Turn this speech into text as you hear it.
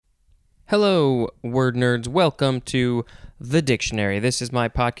Hello, word nerds. Welcome to The Dictionary. This is my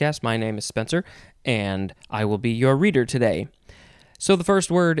podcast. My name is Spencer, and I will be your reader today. So the first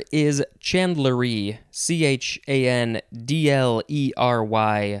word is chandlery, chandlery,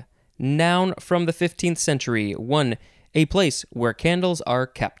 noun from the 15th century. 1. A place where candles are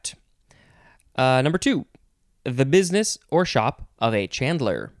kept. Number 2. The business or shop of a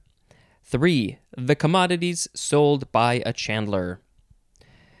chandler. 3. The commodities sold by a chandler.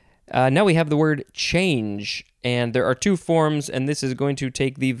 Now we have the word change, and there are two forms, and this is going to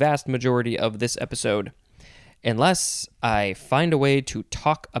take the vast majority of this episode, unless I find a way to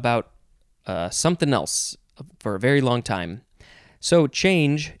talk about something else for a very long time. So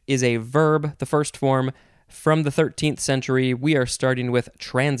change is a verb, the first form, from the 13th century. We are starting with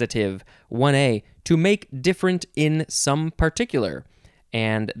transitive, 1a, to make different in some particular,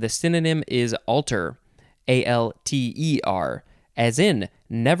 and the synonym is alter, alter, as in,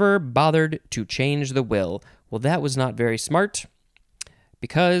 never bothered to change the will. Well, that was not very smart,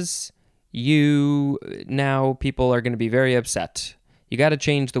 because now people are going to be very upset. You got to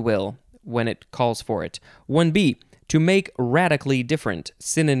change the will when it calls for it. 1b, to make radically different.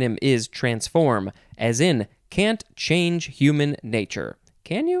 Synonym is transform, as in, can't change human nature.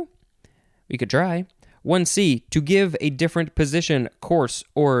 Can you? We could try. 1c, to give a different position, course,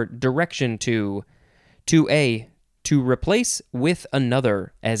 or direction to. 2a, to replace with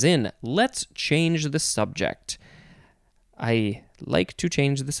another, as in, let's change the subject. I like to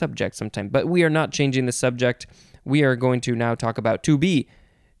change the subject sometimes, but we are not changing the subject. We are going to now talk about 2b,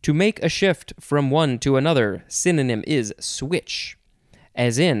 to make a shift from one to another. Synonym is switch,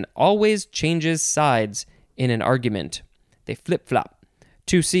 as in, always changes sides in an argument. They flip-flop.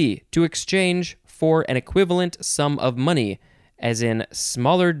 2c, to exchange for an equivalent sum of money, as in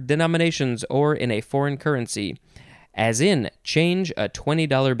smaller denominations or in a foreign currency. As in, change a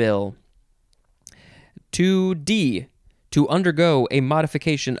 $20 bill. 2d, to undergo a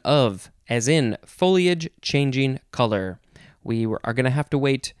modification of, as in, foliage changing color. We are going to have to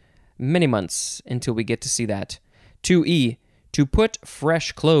wait many months until we get to see that. 2e, to put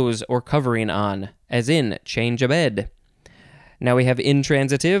fresh clothes or covering on, as in, change a bed. Now we have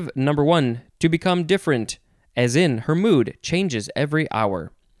intransitive, number 1, to become different, as in, her mood changes every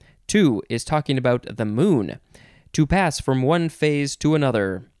hour. 2 is talking about the moon. To pass from one phase to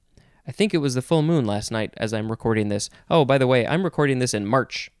another. I think it was the full moon last night as I'm recording this. Oh, by the way, I'm recording this in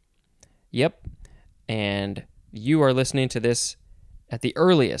March. Yep. And you are listening to this at the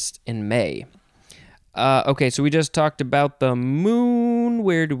earliest in May. Okay, so we just talked about the moon.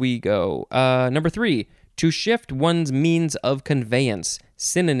 Where do we go? Number 3, to shift one's means of conveyance.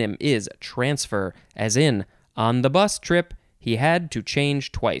 Synonym is transfer, as in, on the bus trip, he had to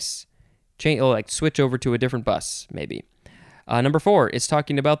change twice. Switch over to a different bus, maybe. Number 4 is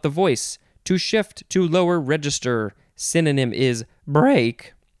talking about the voice. To shift to lower register. Synonym is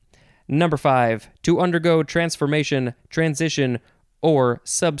break. Number 5, to undergo transformation, transition, or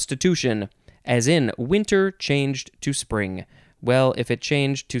substitution. As in, winter changed to spring. Well, if it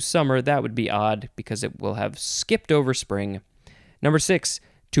changed to summer, that would be odd, because it will have skipped over spring. Number 6,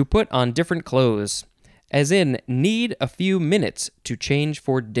 to put on different clothes. As in, need a few minutes to change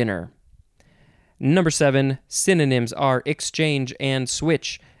for dinner. Number 7, synonyms are exchange and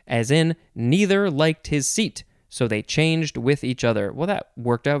switch, as in, neither liked his seat, so they changed with each other. Well, that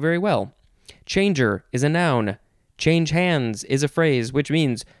worked out very well. Changer is a noun. Change hands is a phrase which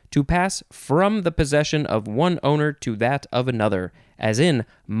means to pass from the possession of one owner to that of another, as in,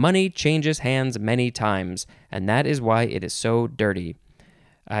 money changes hands many times, and that is why it is so dirty.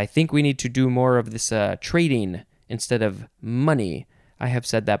 I think we need to do more of this trading instead of money. I have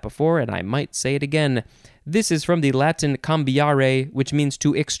said that before, and I might say it again. This is from the Latin cambiare, which means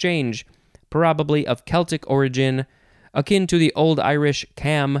to exchange, probably of Celtic origin, akin to the Old Irish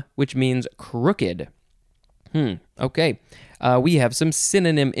cam, which means crooked. Okay. We have some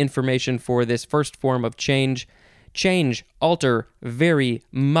synonym information for this first form of change. Change, alter, vary,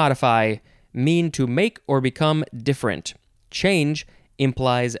 modify, mean to make or become different. Change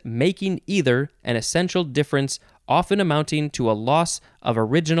implies making either an essential difference, often amounting to a loss of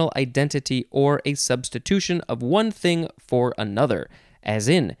original identity or a substitution of one thing for another, as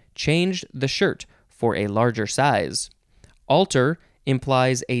in, changed the shirt for a larger size. Alter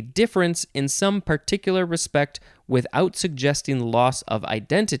implies a difference in some particular respect without suggesting loss of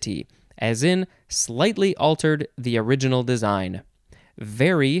identity, as in, slightly altered the original design.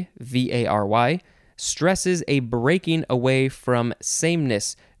 Vary, V-A-R-Y, stresses a breaking away from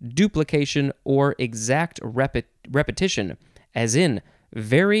sameness, duplication, or exact repetition, as in,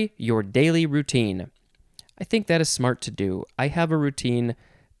 vary your daily routine. I think that is smart to do. I have a routine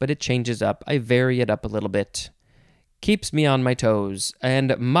but it changes up. I vary it up a little bit. Keeps me on my toes.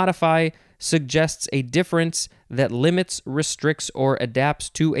 And modify suggests a difference that limits, restricts, or adapts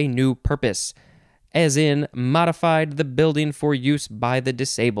to a new purpose. As in, modified the building for use by the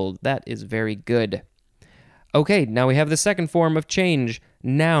disabled. That is very good. Okay, now we have the second form of change.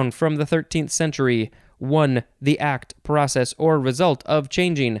 Noun from the 13th century. 1. The act, process, or result of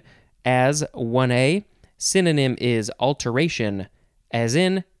changing. As 1a, synonym is alteration. As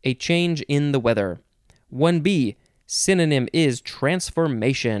in, a change in the weather. 1b, synonym is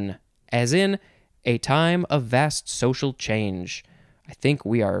transformation. As in, a time of vast social change. I think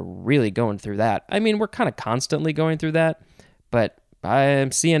we are really going through that. I mean, we're kind of constantly going through that, but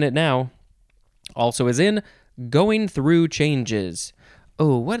I'm seeing it now. Also as in, going through changes.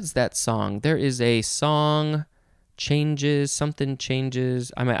 Oh, what is that song? There is a song, changes, something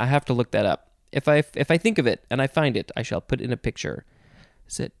changes. I have to look that up. If I think of it and I find it, I shall put in a picture.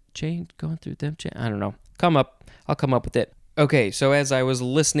 Is it change, going through them? I don't know. I'll come up with it. Okay, so as I was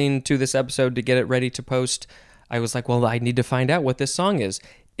listening to this episode to get it ready to post, I was like, well, I need to find out what this song is.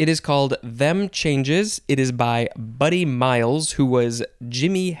 It is called Them Changes. It is by Buddy Miles, who was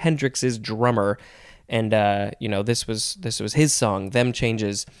Jimi Hendrix's drummer. And, this was his song, Them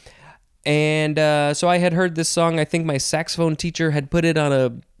Changes. And so I had heard this song. I think my saxophone teacher had put it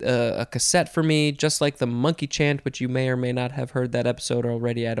on a cassette for me, just like the Monkey Chant, which you may or may not have heard that episode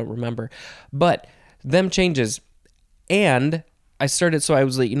already. I don't remember. But Them Changes. And I started, so I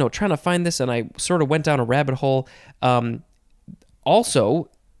was trying to find this, and I sort of went down a rabbit hole. Also,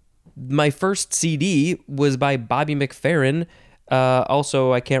 my first CD was by Bobby McFerrin.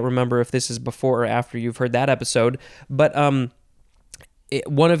 Also, I can't remember if this is before or after you've heard that episode, but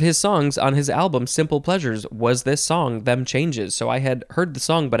one of his songs on his album, Simple Pleasures, was this song, Them Changes. So I had heard the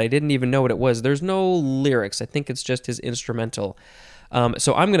song, but I didn't even know what it was. There's no lyrics. I think it's just his instrumental.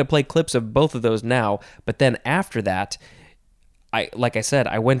 So I'm going to play clips of both of those now, but then after that, like I said,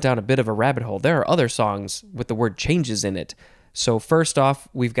 I went down a bit of a rabbit hole. There are other songs with the word changes in it. So first off,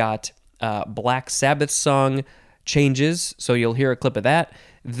 we've got Black Sabbath's song, Changes, so you'll hear a clip of that.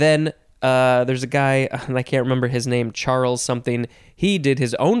 Then there's a guy, and I can't remember his name, Charles something. He did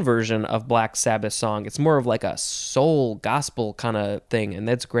his own version of Black Sabbath's song. It's more of like a soul gospel kind of thing, and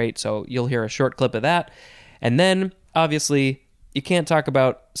that's great, so you'll hear a short clip of that. And then, obviously, you can't talk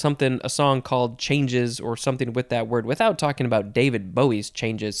about a song called Changes or something with that word without talking about David Bowie's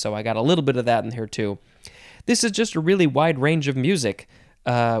Changes, so I got a little bit of that in here too. This is just a really wide range of music.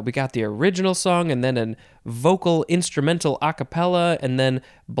 We got the original song, and then a vocal instrumental a cappella, and then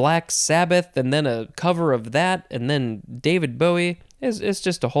Black Sabbath, and then a cover of that, and then David Bowie. It's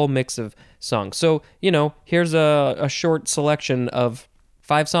just a whole mix of songs. So, here's a short selection of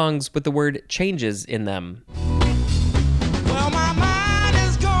 5 songs with the word changes in them. Well, my mind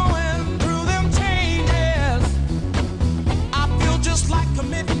is going through them changes. I feel just like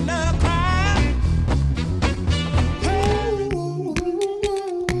committing a crime.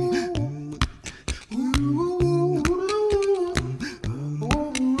 I'm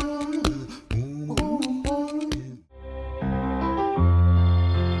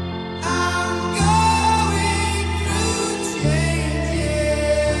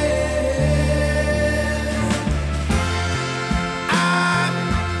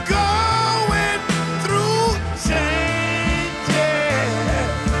going through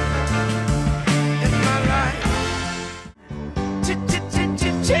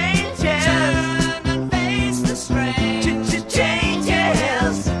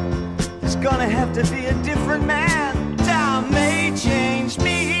to be a different man. Time may change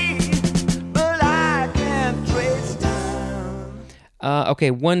me, but I can't trace time.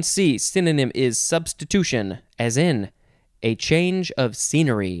 Okay, 1C, synonym is substitution, as in a change of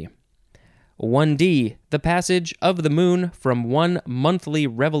scenery. 1D, the passage of the moon from one monthly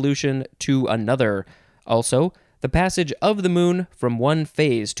revolution to another. Also, the passage of the moon from one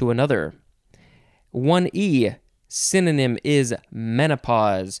phase to another. 1E, synonym is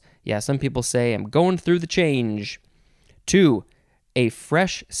menopause. Yeah, some people say, I'm going through the change. 2, a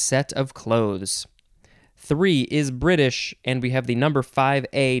fresh set of clothes. 3 is British, and we have the number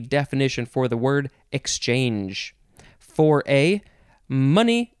 5A definition for the word exchange. 4A,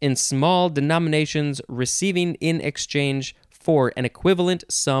 money in small denominations receiving in exchange for an equivalent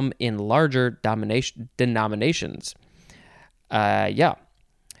sum in larger denominations. Yeah.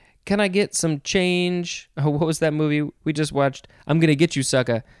 Can I get some change? Oh, what was that movie we just watched? I'm Gonna Get You,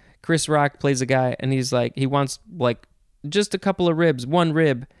 Sucker. Chris Rock plays a guy, and he's like, he wants like just a couple of ribs, one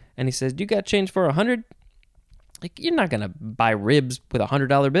rib, and he says, "You got change for 100?" Like, you're not gonna buy ribs with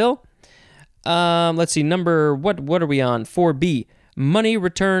 $100 bill. Let's see, what are we on? 4B. Money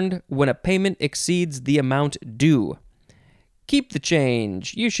returned when a payment exceeds the amount due. Keep the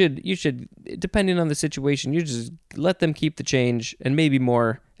change. You should, depending on the situation, you just let them keep the change and maybe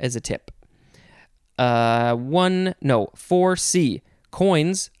more as a tip. 4C.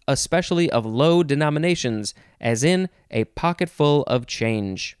 Coins, especially of low denominations, as in a pocketful of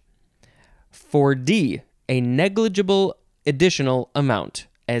change. 4D. A negligible additional amount,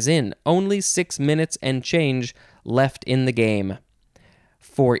 as in only 6 minutes and change left in the game.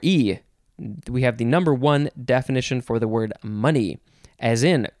 4E. We have the number one definition for the word money, as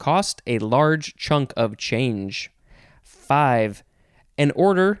in cost a large chunk of change. 5. An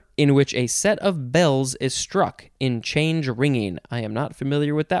order in which a set of bells is struck in change ringing. I am not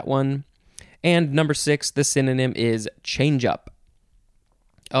familiar with that one. And number 6, the synonym is change up.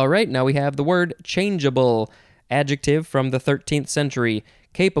 All right, now we have the word changeable, adjective from the 13th century,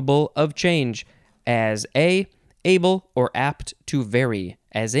 capable of change, as A, able or apt to vary,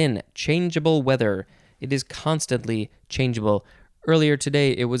 as in changeable weather. It is constantly changeable. Earlier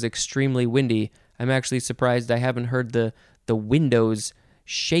today, it was extremely windy. I'm actually surprised I haven't heard the windows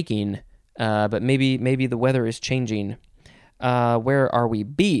shaking, but maybe the weather is changing. Where are we?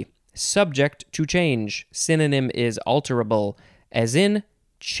 B, subject to change. Synonym is alterable, as in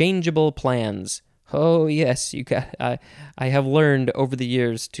changeable plans. Oh yes, I have learned over the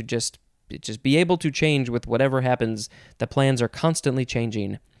years to just be able to change with whatever happens. The plans are constantly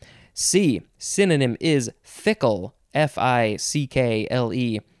changing. C, synonym is fickle,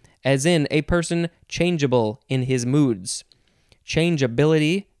 Fickle, as in a person changeable in his moods.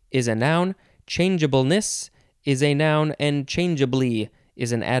 Changeability is a noun, changeableness is a noun, and changeably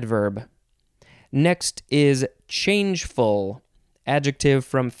is an adverb. Next is changeful, adjective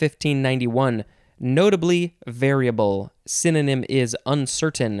from 1591, notably variable. Synonym is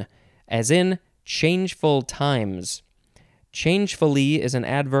uncertain, as in changeful times. Changefully is an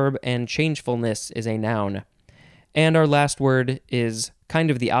adverb, and changefulness is a noun. And our last word is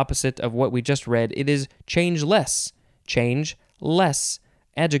kind of the opposite of what we just read. It is changeless. Change less,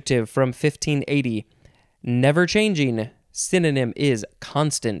 adjective from 1580. Never changing. Synonym is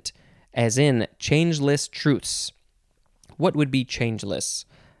constant, as in changeless truths. What would be changeless?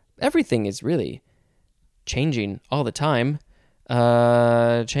 Everything is really changing all the time.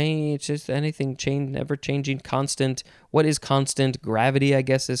 Change, just anything change, never changing, constant. What is constant? Gravity, I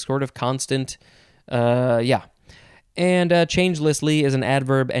guess, is sort of constant. Yeah. And changelessly is an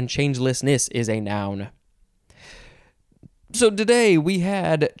adverb, and changelessness is a noun. So today we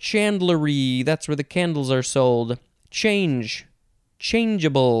had chandlery, that's where the candles are sold. Change,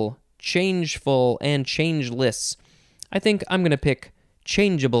 changeable, changeful, and changeless. I think I'm going to pick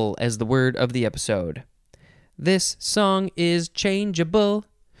changeable as the word of the episode. This song is changeable.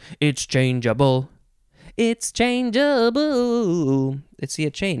 It's changeable. It's changeable. See,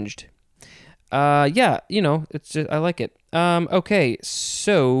 it changed. Yeah, it's just, I like it. Okay,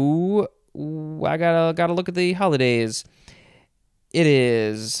 so I gotta look at the holidays.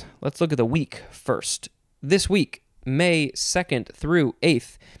 Let's look at the week first. This week, May 2nd through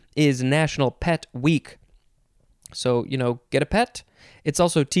 8th, is National Pet Week. So, get a pet. It's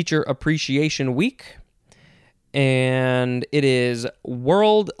also Teacher Appreciation Week. And it is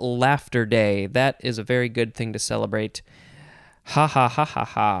World Laughter Day. That is a very good thing to celebrate. Ha ha ha ha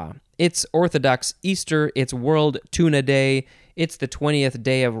ha. It's Orthodox Easter. It's World Tuna Day. It's the 20th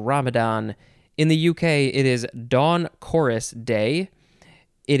day of Ramadan. In the UK, it is Dawn Chorus Day.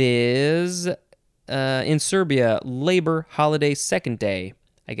 It is, in Serbia, Labor Holiday Second Day.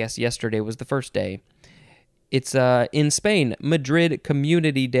 I guess yesterday was the first day. It's in Spain, Madrid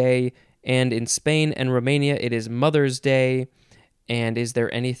Community Day. And in Spain and Romania, it is Mother's Day. And is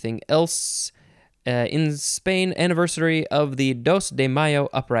there anything else? In Spain, anniversary of the 2 de Mayo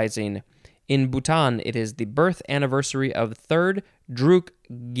uprising. In Bhutan, it is the birth anniversary of 3rd Druk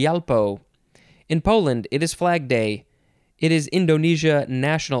Gyalpo. In Poland, it is Flag Day. It is Indonesia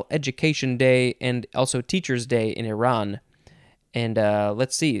National Education Day and also Teachers Day in Iran. And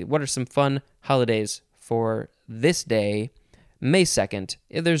let's see, what are some fun holidays for this day? May 2nd,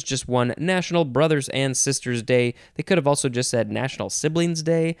 there's just one, National Brothers and Sisters Day. They could have also just said National Siblings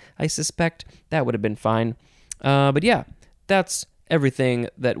Day, I suspect. That would have been fine. But yeah, that's everything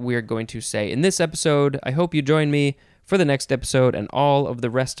that we're going to say in this episode. I hope you join me for the next episode and all of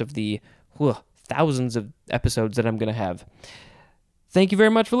the rest of the thousands of episodes that I'm going to have. Thank you very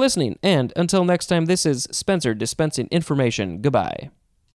much for listening, and until next time, this is Spencer dispensing information. Goodbye.